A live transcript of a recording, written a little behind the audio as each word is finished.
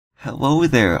Hello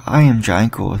there, I am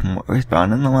GiantGrotle with more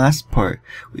EarthBound. In the last part,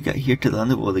 we got here to the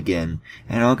underworld again,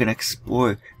 and now we're gonna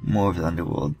explore more of the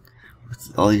underworld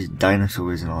with all these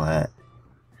dinosaurs and all that.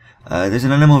 There's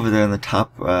an item over there in the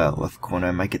top left corner.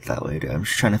 I might get that later. I'm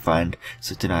just trying to find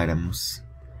certain items.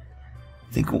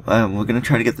 I think we're gonna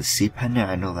try to get the sea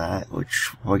pendant. I know that, which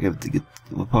we're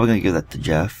probably gonna give that to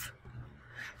Jeff.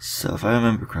 So if I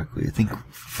remember correctly, I think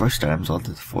first item's on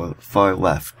to the far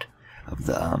left of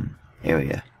the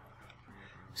area.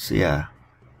 So yeah,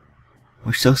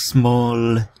 we're so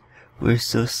small. We're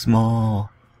so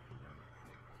small.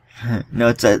 No,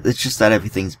 it's just that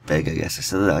everything's big. I guess I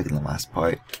said that like in the last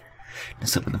part.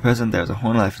 Just up in the present, there's a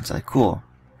horn life inside. Cool,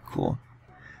 cool.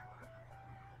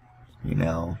 You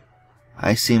know,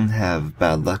 I seem to have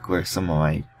bad luck where some of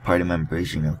my party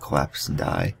members, you know, collapse and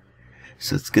die.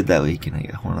 So it's good that we can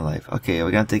get a horn of life. Okay,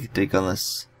 we're gonna take on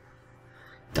this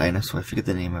dinosaur. I forget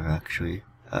the name of it actually.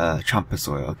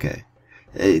 Chomposaur. Okay.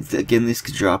 Again, these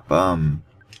could drop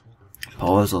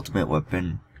Paul's ultimate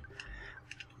weapon,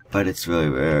 but it's really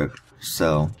rare.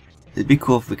 So it'd be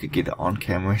cool if we could get it on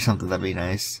camera or something. That'd be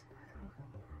nice.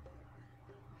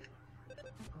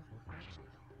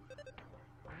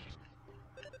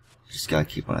 Just gotta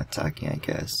keep on attacking, I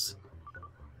guess.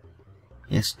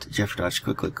 Yes, Jeff dodged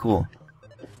quickly. Cool.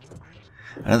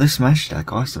 Another smash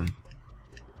attack. Awesome.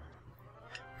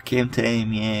 Became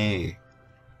tame. Yay.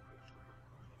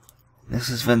 This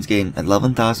is friends gain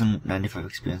 11,095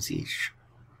 experience each.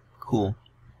 Cool.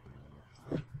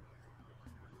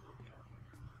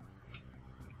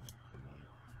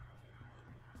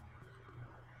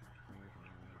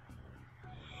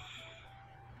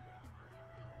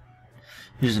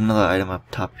 Here's another item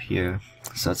up top here.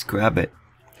 So let's grab it.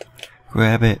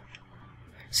 Grab it.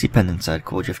 Sea pendant inside.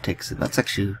 Cool. Jeff takes it. That's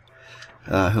actually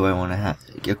who I want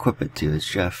to equip it to. Is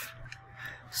Jeff.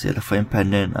 So yeah, the flame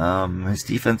pendant, his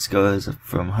defense goes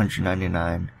from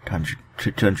 199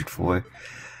 to 204.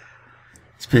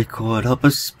 It's pretty cool. It'll help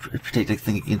us protect, I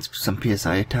think, against some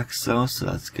PSI attacks though, so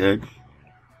that's good.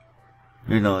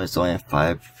 Even though it's only a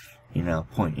 5, you know,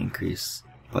 point increase,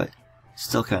 but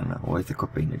still kind of worth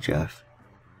equipping to Jeff.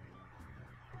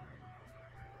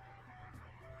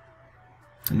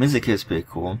 The music here is pretty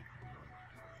cool.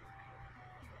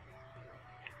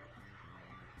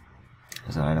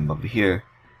 There's an item over here.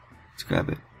 Let's grab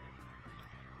it.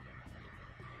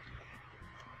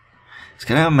 This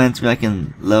kind of reminds me like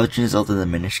in Legends of the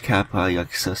Minish Cap, how you're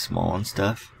like so small and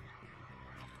stuff.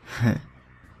 There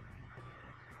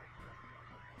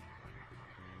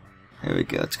we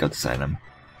go, let's grab this item.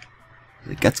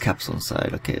 The guts capsule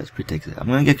inside. Okay, let's retake it. I'm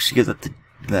gonna actually give that to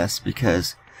Ness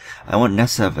because I want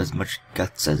Ness to have as much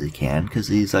guts as he can, because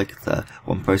he's like the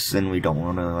one person we don't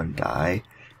want to die,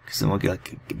 because then we'll get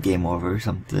like a game over or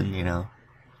something, you know.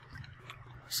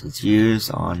 So let's use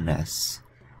on Ness.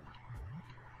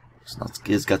 So let's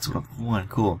get his guts 1.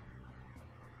 Cool.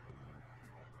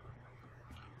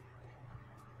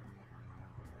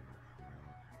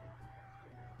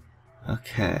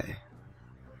 Okay.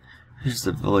 Here's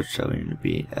the village that we need to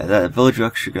be. That village we're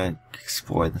actually going to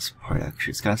explore in this part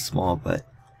actually. It's kind of small, but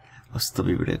we'll still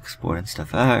be able to explore and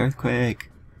stuff. Ah,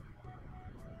 earthquake!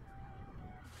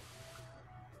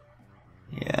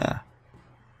 Yeah.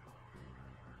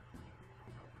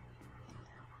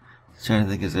 Trying to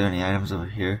think, is there any items over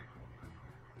here?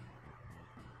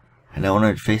 And I don't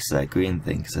want to face that green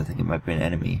thing because I think it might be an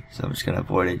enemy, so I'm just gonna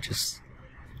avoid it just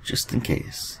in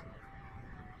case.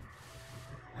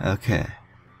 Okay.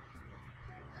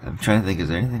 I'm trying to think, is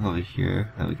there anything over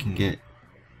here that we can get?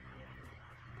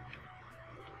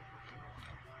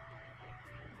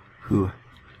 Whew.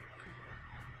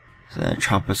 There's a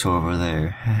Chomposaur over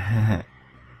there.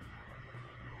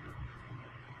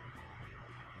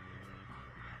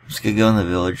 I'm just gonna go in the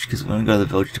village because we're gonna go to the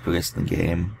village to progress in the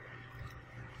game.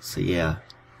 So yeah.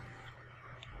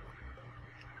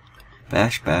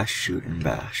 Bash, bash, shoot, and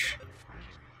bash.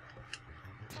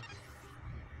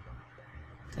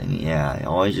 And yeah, I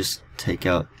always just take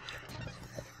out.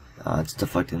 It's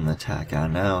deflecting the attack. I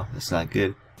know, that's not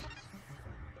good.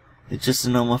 It's just a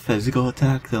normal physical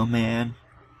attack though, man.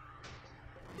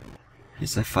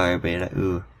 Here's a fire beta.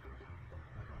 Ooh.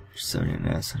 79,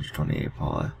 128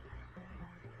 Paula.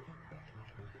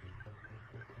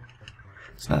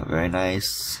 It's not very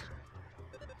nice.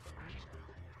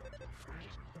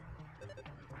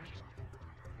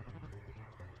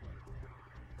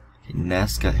 Okay,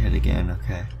 Ness got hit again,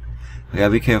 okay. We gotta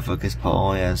be careful because Paul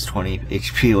only has 20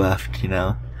 HP left, you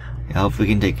know. I hope we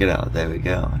can take it out. There we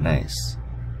go. Nice.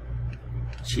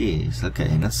 Jeez,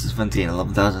 okay. Ness is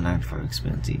 11,094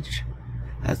 experience each.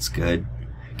 That's good.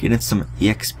 Getting some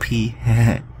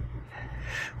EXP.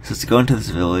 So let's go into this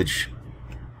village.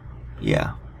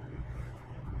 Yeah.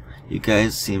 You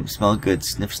guys smell good.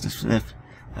 Sniff, sniff, sniff.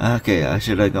 Okay, I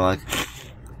should have gone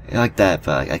like that,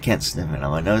 but I can't sniff it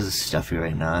now. My nose is stuffy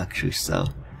right now, actually, so.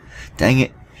 Dang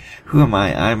it. Who am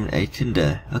I? I'm a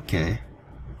Tinda. Okay.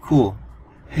 Cool.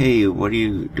 Hey, what are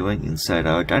you doing inside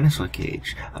our dinosaur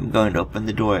cage? I'm going to open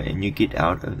the door and you get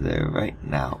out of there right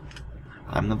now.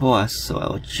 I'm the boss, so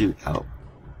I'll let you out.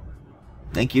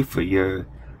 Thank you for your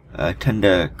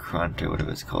Tinda Crunch, or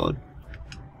whatever it's called.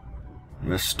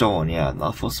 You're stolen, yeah. The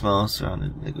awful smell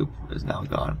surrounding the group is now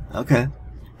gone. Okay.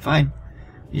 Fine.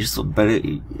 You just look better.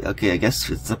 Okay, I guess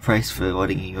it's the price for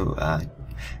letting you,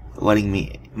 letting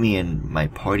me and my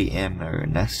party in, or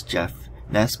Ness,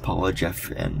 Paula,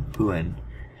 Jeff, and Poohin,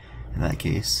 in that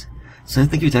case. So I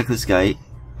think you attack this guy.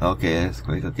 Okay, that's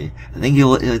quick. Okay, I think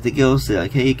he'll say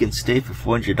like, hey, you can stay for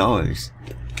 $400.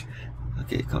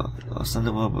 Okay, call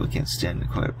Thunderbolt, but we can't stand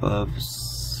quite above.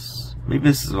 Maybe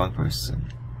this is the wrong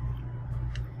person.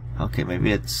 Okay,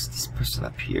 maybe it's this person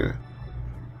up here.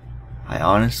 I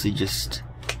honestly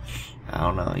I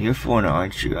don't know. You're a foreigner,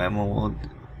 aren't you? I'm a old,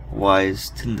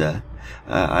 wise Tinda.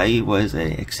 I was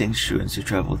an exchange student who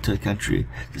traveled to a country.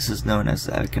 This is known as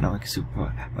the economic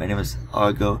superpower. My name is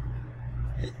Ego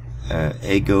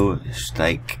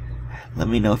Steik. Let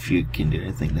me know if you can do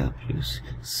anything to help you.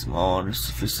 Small,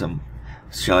 just for some.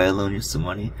 Shall I loan you some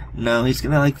money? No, he's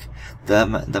gonna like the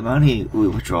amount he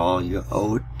withdraw you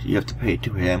owed. You have to pay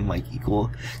to him like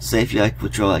equal. Say if you like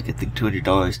withdraw like I think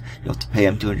 $200, you have to pay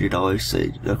him $200. So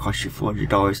it'll cost you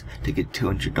 $400 to get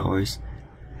 $200.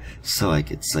 So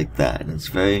like it's like that, and it's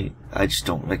very. I just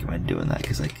don't recommend doing that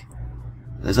because like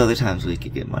there's other times where you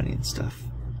could get money and stuff.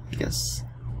 I guess.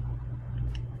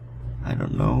 I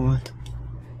don't know.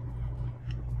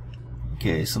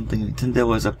 Okay, something Tinda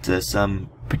was up to some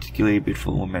particularly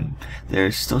beautiful woman.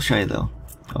 They're still shy though.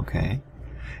 Okay.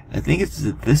 I think it's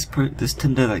this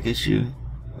Tinda that gets you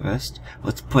rest.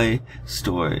 Let's play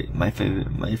story. My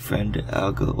friend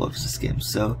Algo loves this game,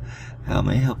 so how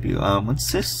may I help you?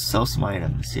 Let's just sell some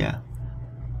items, yeah.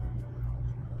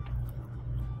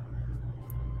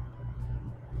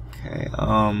 Okay,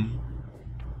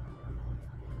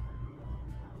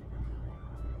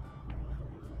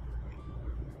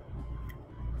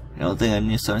 I don't think I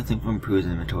need to sell anything from Pooh's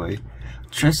inventory.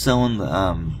 Try selling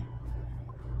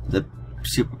the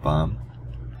super bomb.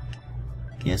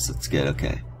 Yes, that's good,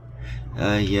 okay.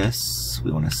 Yes,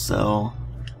 we want to sell.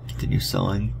 Continue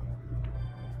selling.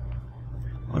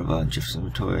 What about Jeff's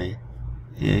inventory?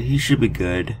 Yeah, he should be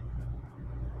good.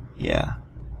 Yeah.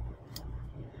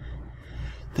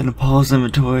 Then Apollo's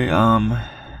inventory,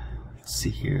 let's see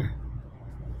here.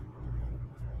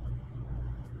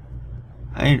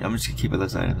 I'm just gonna keep all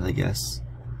those items, I guess.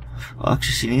 Well,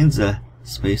 actually, she needs a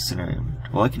space in her inventory.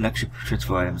 Well, I can actually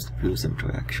transfer items to Pooh's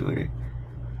inventory, actually.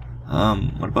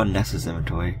 What about Nessa's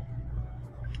inventory?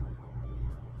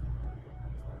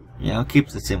 Yeah, I'll keep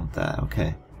the same with that,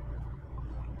 okay.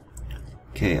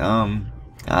 Okay,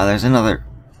 there's another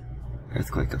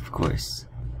earthquake, of course.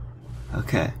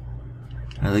 Okay.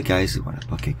 Another guys who want to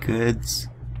bucket goods.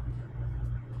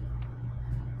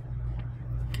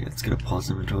 Okay, let's get a Paul's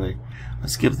inventory.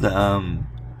 Let's give the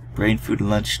brain food and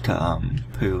lunch to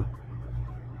Pooh.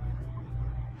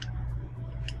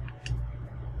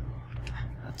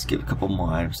 Let's give a couple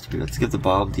more items to Pooh. Let's give the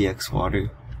Bob DX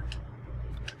water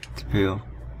to Pooh.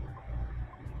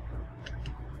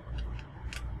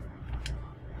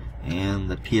 And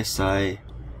the PSI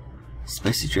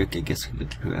spicy drink, I guess we can give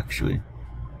to Pooh actually.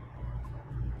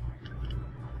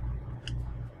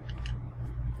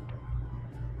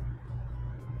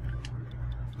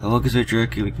 The Logazor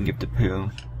jerky we can give to Pooh.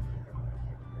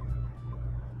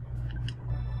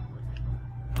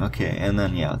 Okay, and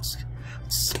then yeah,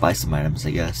 let's buy some items,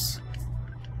 I guess.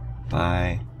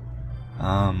 Buy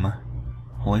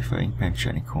Holy Frying Pan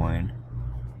Shiny Coin.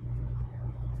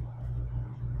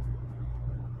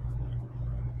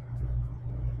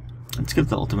 Let's give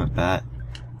the ultimate bat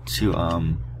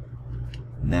to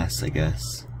Ness, I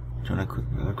guess. Do you want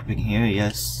to equipping here?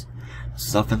 Yes.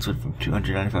 This offense went from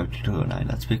 295 to 209.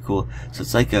 That's pretty cool. So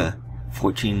it's like a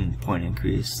 14-point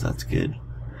increase. That's good.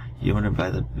 You want to buy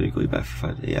the big league bat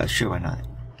for 5? Yeah, sure, why not?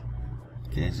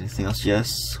 Okay, is there anything else?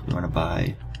 Yes. We want to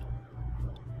buy.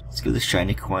 Let's give the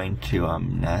shiny coin to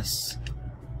Ness.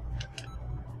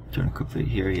 Do you want to equip it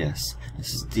here? Yes.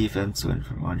 This is defense. Went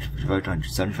from 155 to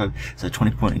 175. So a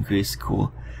 20-point increase.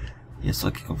 Cool. Yes,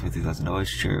 lucky coin for $3,000.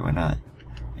 Sure, why not?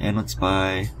 And let's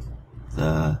buy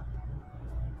the.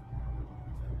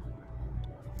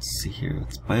 Let's see here.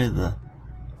 Let's buy the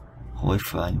Holy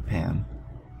Frying Pan.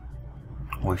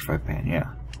 Holy Frying Pan, yeah.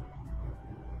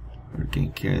 We're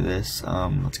taking care of this.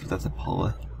 Let's give that to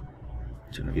Paula.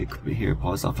 It's gonna be a clip here.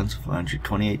 Paula's offense from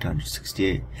 128 to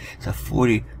 168. It's a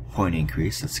 40-point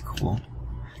increase. That's cool.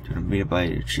 Gonna beat it by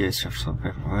GS for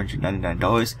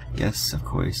 $199. Yes, of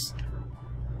course.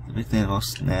 Everything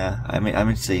else, nah. I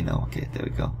mean say no. Okay, there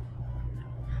we go.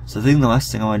 So I think the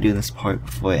last thing I want to do in this part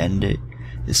before I end it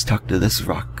is talk to this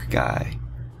rock guy.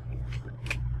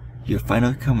 Your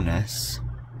final came, Ness.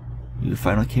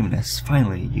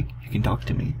 Finally, you can talk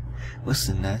to me.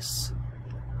 Listen, Ness.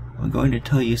 I'm going to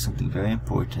tell you something very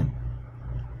important.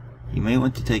 You may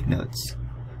want to take notes.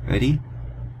 Ready?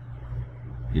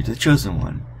 You're the chosen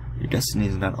one. Your destiny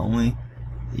is not only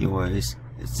yours,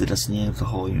 it's the destiny of the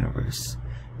whole universe.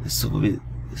 This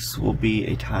will be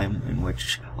a time in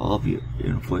which all of you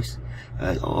in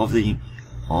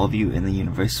the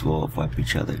universe will wipe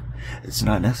each other. It's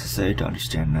not necessary to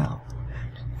understand now.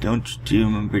 Do you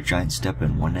remember Giant Step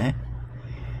in 1net?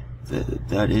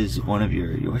 That is one of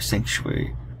your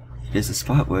sanctuary. It is a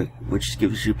spot which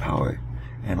gives you power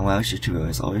and allows you to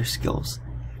realize all your skills.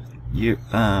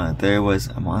 There was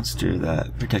a monster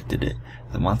that protected it.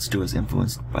 The monster was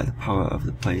influenced by the power of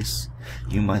the place.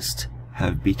 You must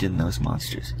have beaten those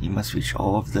monsters. You must reach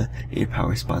all of the 8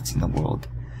 power spots in the world.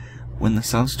 When the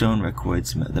Soundstone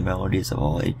records the melodies of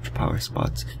all 8 power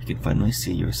spots, you can finally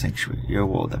see your sanctuary, your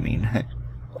world, I mean.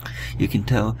 You can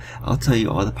tell, I'll tell you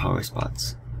all the power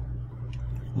spots.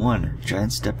 1.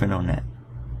 Giant Step in 1net.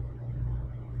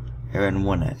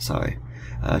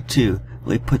 2.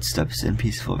 Late Footsteps in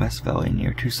Peaceful Rest Valley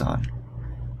near Tucson.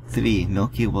 3.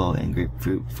 Milky Well and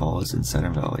Grapefruit Falls in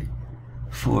Center Valley.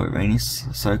 4. Rainy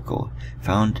Circle,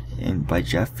 found by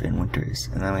Jeff in Winters.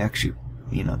 And then we actually,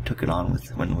 took it on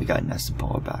with when we got Ness and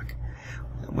Paula back.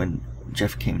 When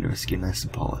Jeff came to rescue Ness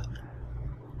and Paula.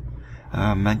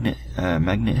 Magnet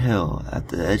Hill, at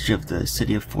the edge of the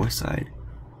city of Foreside.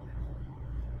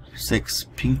 6.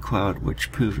 Pink Cloud,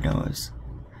 which proved Noah's.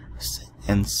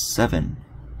 And 7.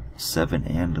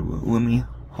 And Lumi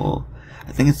Hole.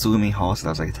 I think it's Lumi Hall, so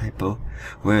that was like a typo.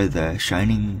 Where the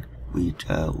shining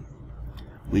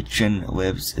Weechin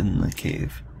lives in the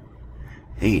cave.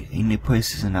 8. A new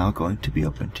place is now going to be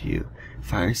open to you.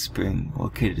 Fire Spring,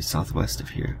 located southwest of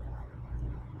here.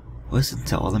 Listen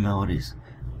to the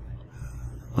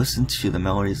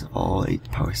melodies of all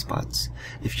 8 power spots.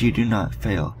 If you do not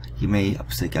fail, you may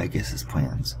upset Gygas's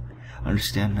plans.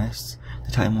 Understand this?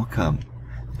 The time will come.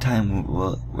 The time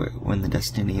when the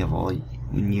destiny of all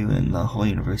you and the whole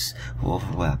universe will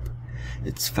overlap.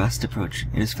 It is fast approaching.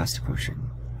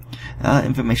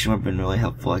 Information would have been really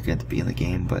helpful like at the beginning of the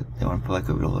game, but I want to put like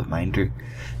a little reminder.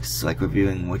 It's like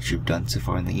reviewing what you've done so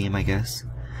far in the game, I guess.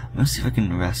 I'm gonna see if I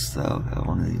can rest though at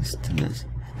one of these tenders.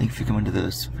 Thank you for coming to the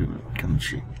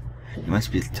SupernintendoGuys. You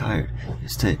must be tired.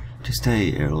 To stay,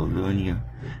 it'll ruin you.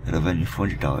 It'll run you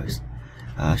 $400.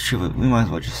 Sure, we might as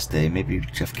well just stay. Maybe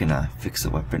Jeff can fix a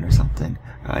weapon or something,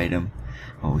 or item,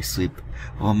 while we sleep.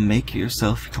 Well, make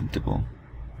yourself comfortable.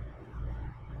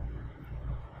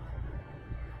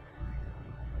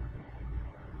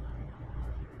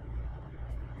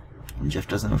 And Jeff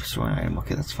doesn't know if it's an item.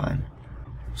 Okay, that's fine.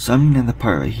 So I'm ending the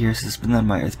part right here. So this has been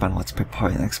my EarthBound Let's Play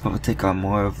part. Next part we'll take on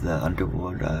more of the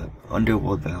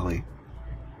underworld valley,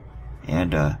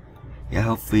 and yeah,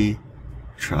 hopefully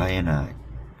try and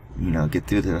get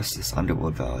through the rest of this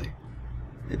underworld valley.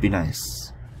 It'd be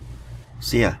nice.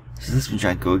 So yeah, so this has been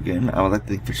GiantGrotle again. I would like to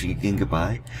thank you for tuning in.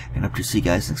 Goodbye, and hope to see you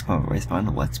guys next part of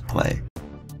EarthBound Let's Play.